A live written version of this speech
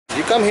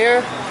you come here,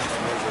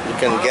 you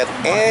can get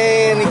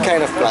any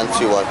kind of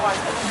plants you want.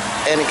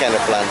 Any kind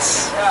of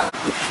plants.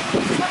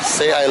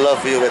 Say I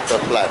love you with the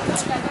plant.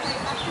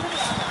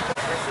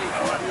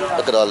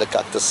 Look at all the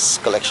cactus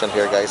collection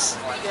here, guys.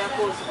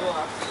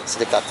 See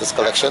the cactus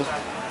collection?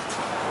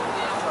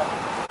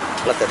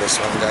 Look at this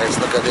one, guys.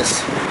 Look at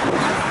this.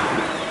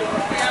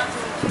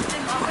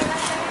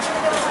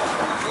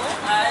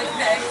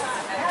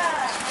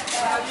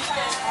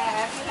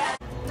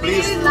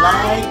 Please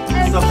like,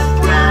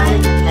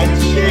 subscribe,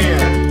 and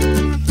share.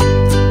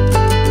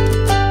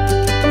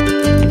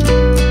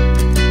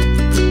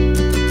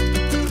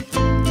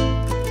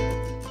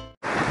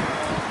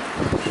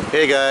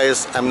 Hey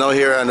guys, I'm now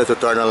here on the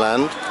Tourtonne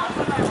Laan,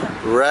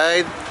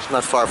 right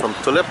not far from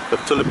Tulip. The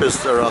Tulip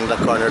is around the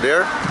corner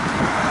there.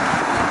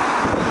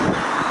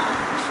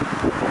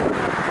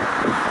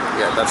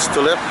 Yeah, that's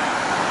Tulip.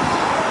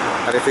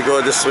 And if you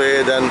go this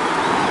way, then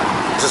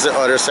this is the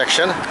other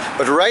section.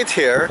 But right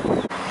here,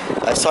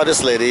 I saw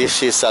this lady,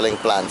 she's selling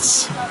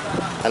plants.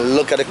 And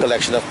look at the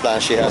collection of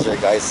plants she has here,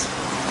 guys.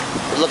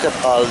 Look at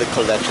all the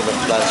collection of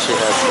plants she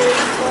has here.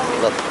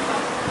 Look.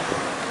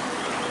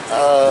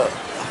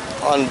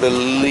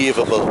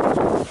 Unbelievable.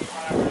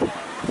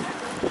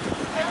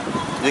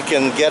 You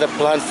can get a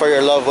plant for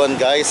your loved one,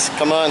 guys.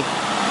 Come on.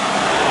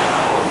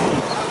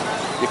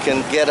 You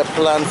can get a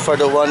plant for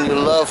the one you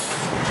love.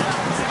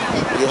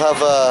 You have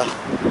a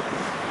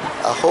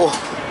whole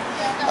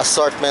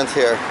assortment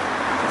here.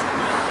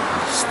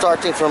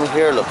 Starting from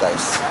here, look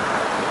guys.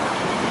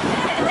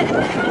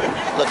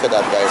 Look at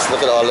that, guys.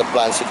 Look at all the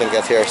plants you can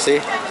get here. See?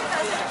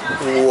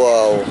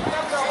 Wow.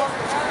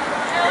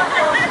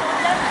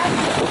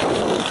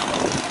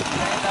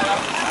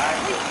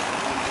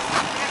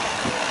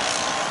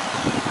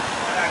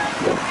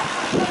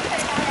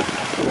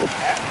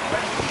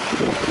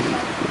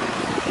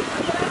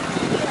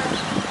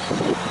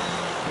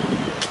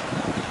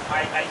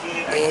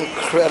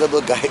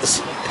 Incredible,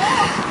 guys.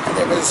 I've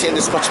never seen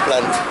this much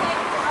plant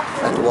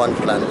at one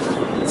plant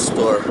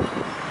store.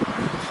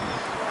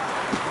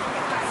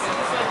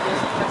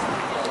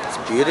 It's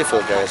beautiful,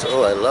 guys.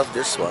 Oh, I love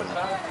this one.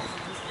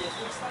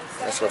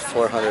 That's what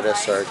 400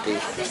 SRT.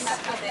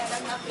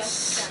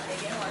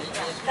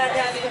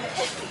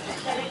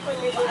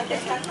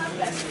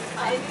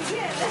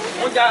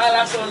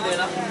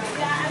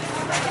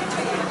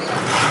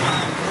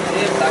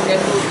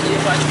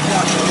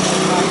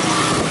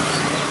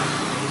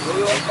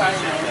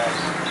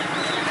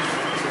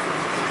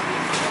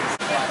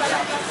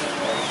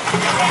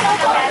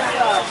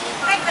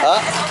 Huh?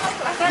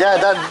 Yeah,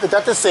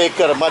 that is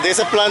Seker. But there's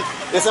a plant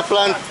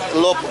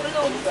local.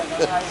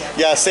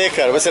 Yeah,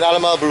 Seker. It's an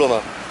allemaal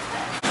bloemen.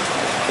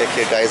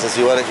 Okay, guys, as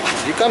you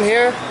come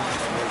here,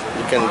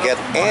 you can get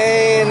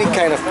any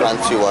kind of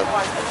plants you want.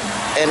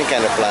 Any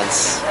kind of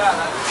plants.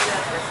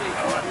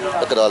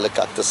 Look at all the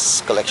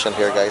cactus collection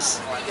here, guys.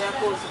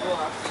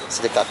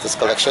 See the cactus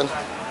collection?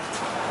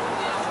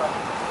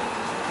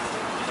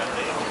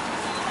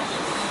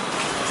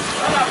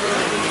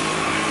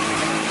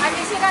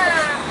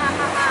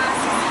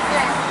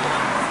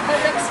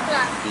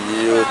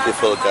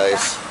 Beautiful,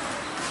 guys.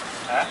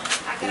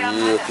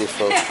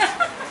 Beautiful.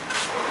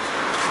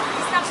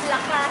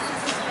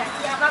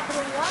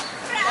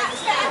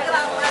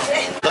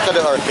 Look at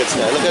the orchids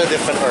now. Look at the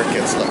different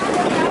orchids. Look.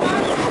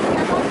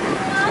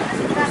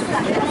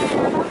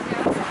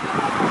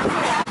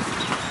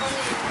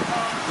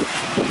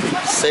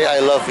 Say I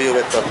love you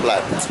with the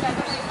plant.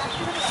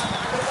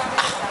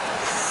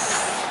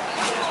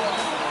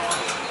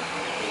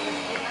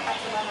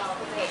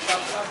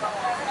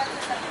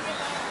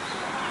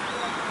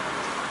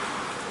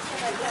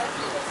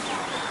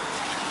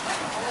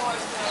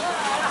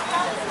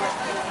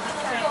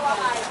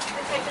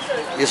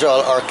 These are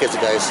all orchids,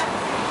 guys.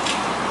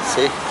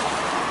 See?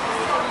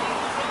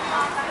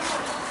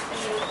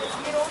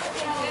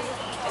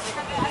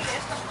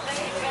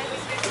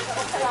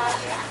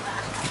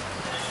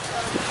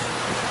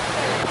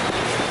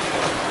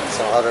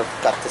 Some other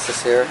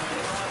cactuses here.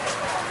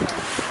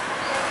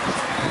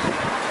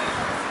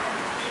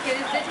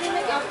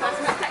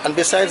 And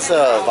besides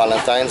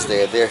Valentine's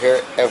Day, they're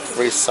here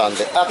every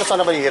Sunday.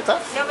 Kasama ba yung hita?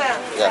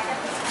 Yeah.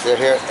 They're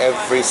here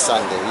every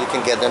Sunday. You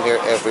can get them here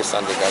every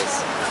Sunday,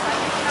 guys.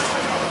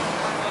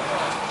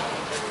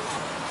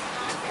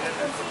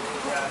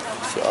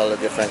 See all the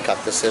different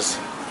cactuses.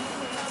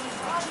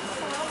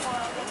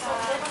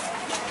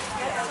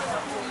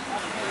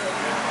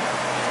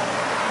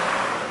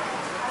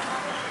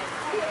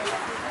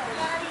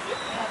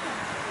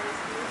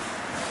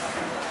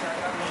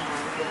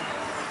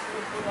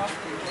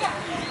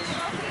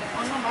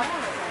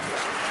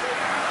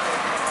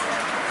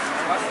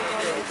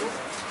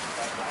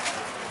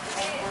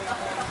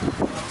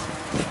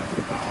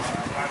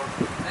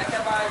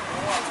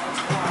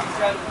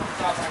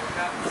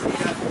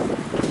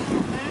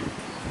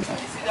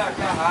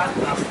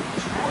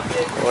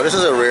 Oh, this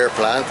is a rare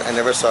plant. I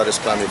never saw this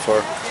plant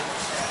before.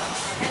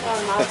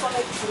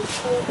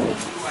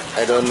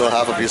 I don't know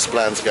half of these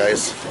plants,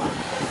 guys.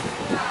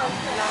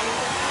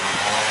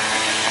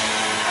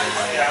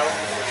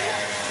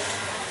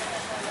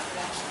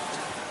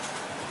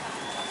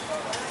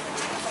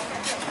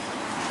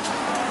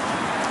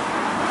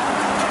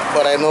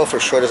 But I know for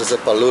sure this is a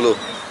palulu.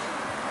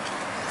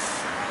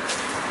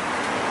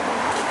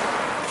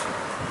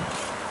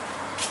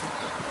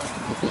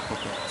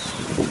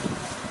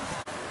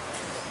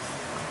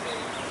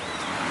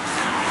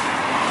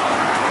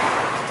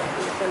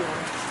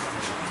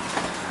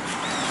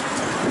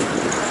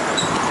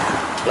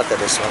 Look at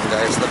this one,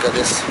 guys. Look at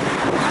this.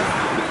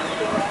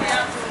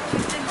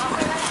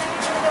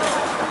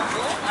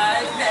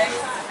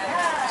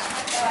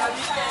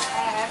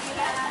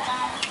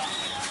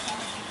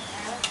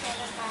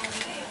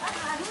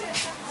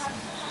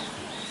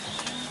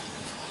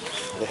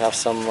 They have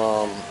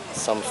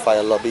some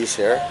fire lobbies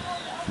here.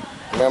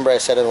 Remember I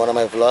said in one of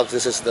my vlogs,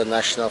 this is the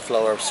national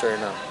flower of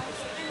Suriname,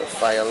 the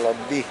fire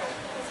lobby.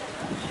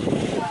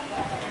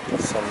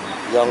 Some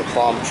young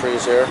palm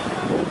trees here.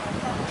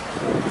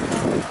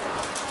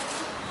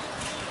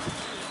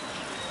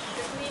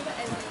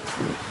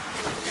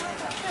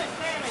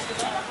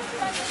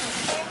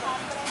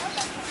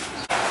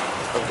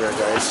 Look there,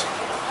 guys.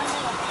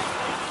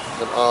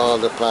 Look at all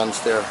the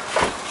plants there.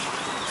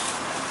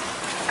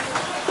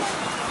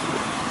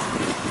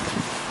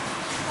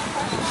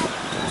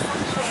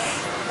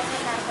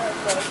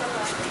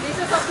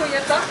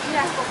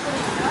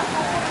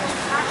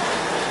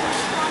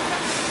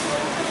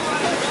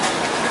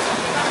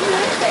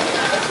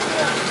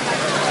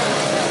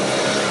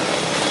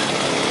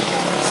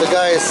 So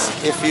guys,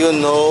 if you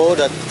know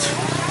that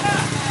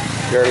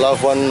your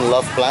loved one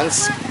love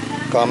plants,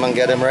 come and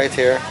get them right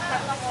here,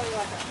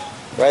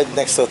 right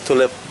next to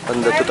Tulip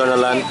on the Tourtonne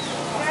Laan.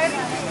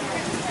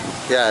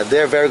 Yeah,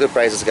 they're very good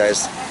prices,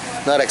 guys.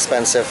 Not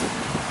expensive.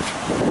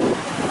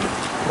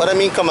 But I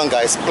mean, come on,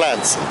 guys,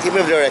 plants,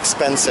 even if they're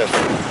expensive,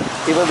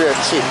 even if they're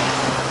cheap,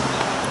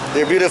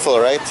 they're beautiful,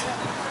 right?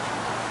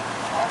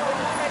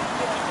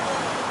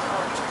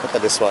 Look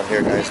at this one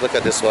here, guys. Look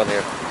at this one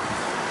here.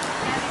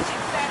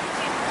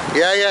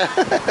 Yeah, yeah.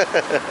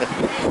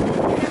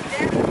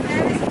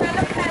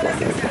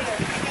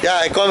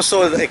 Yeah, it comes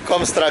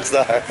straks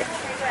daar.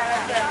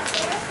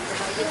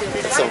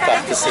 Some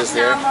cactuses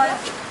there.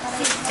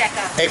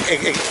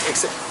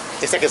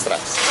 Ik zeg het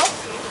straks.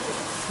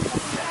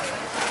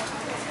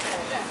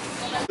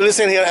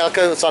 Listen here,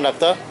 elke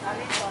zonakta.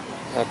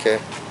 Okay.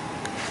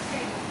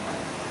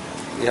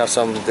 You have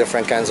some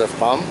different kinds of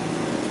palm.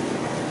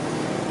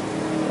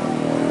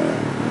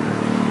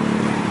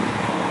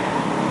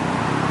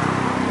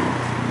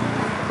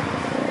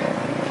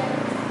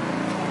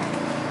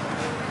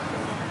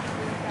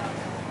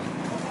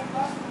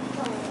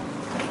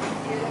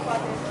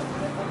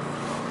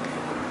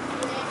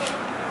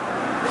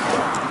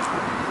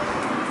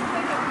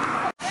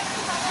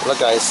 Look,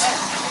 guys,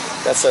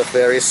 that's a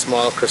very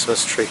small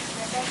Christmas tree.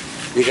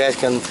 You guys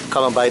can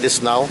come and buy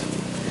this now,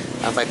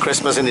 and by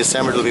Christmas in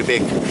December it'll be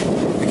big.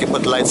 You can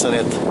put lights on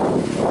it.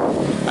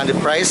 And the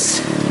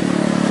price,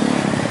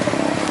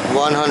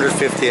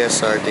 150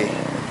 SRD.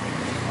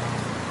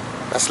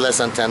 That's less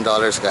than $10,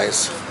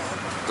 guys.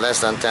 Less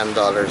than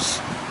 $10.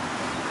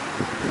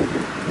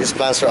 These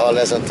plants are all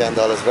less than $10.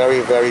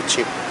 Very, very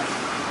cheap.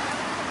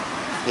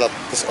 Look,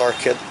 this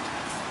orchid.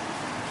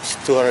 It's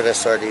 200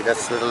 SRD.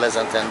 That's a little less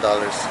than $10.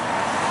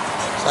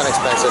 It's not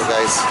expensive,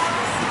 guys.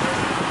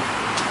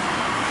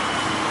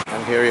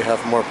 And here you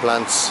have more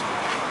plants.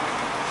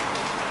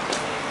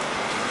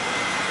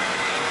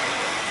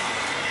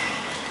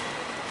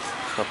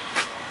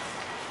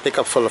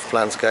 Pickup full of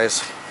plants,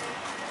 guys.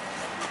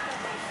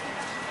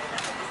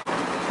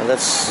 And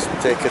let's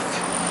take it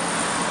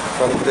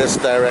from this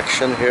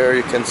direction here.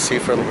 You can see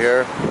from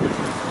here.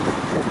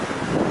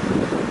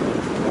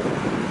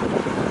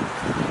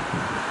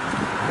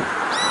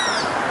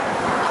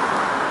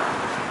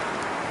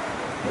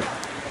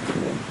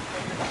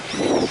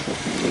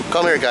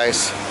 Come here,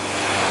 guys.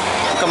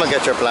 Come and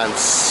get your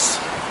plants.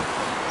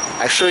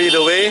 I show you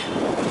the way.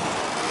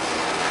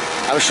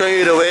 I'm showing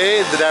you the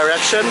way, the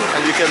direction,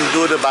 and you can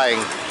do the buying.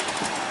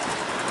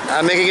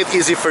 I'm making it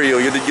easy for you.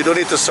 You don't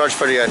need to search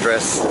for the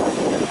address.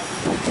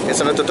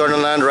 It's on the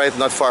Tourtonne Laan, right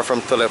not far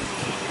from Tulip.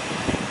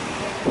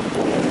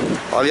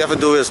 All you have to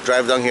do is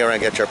drive down here and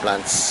get your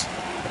plants.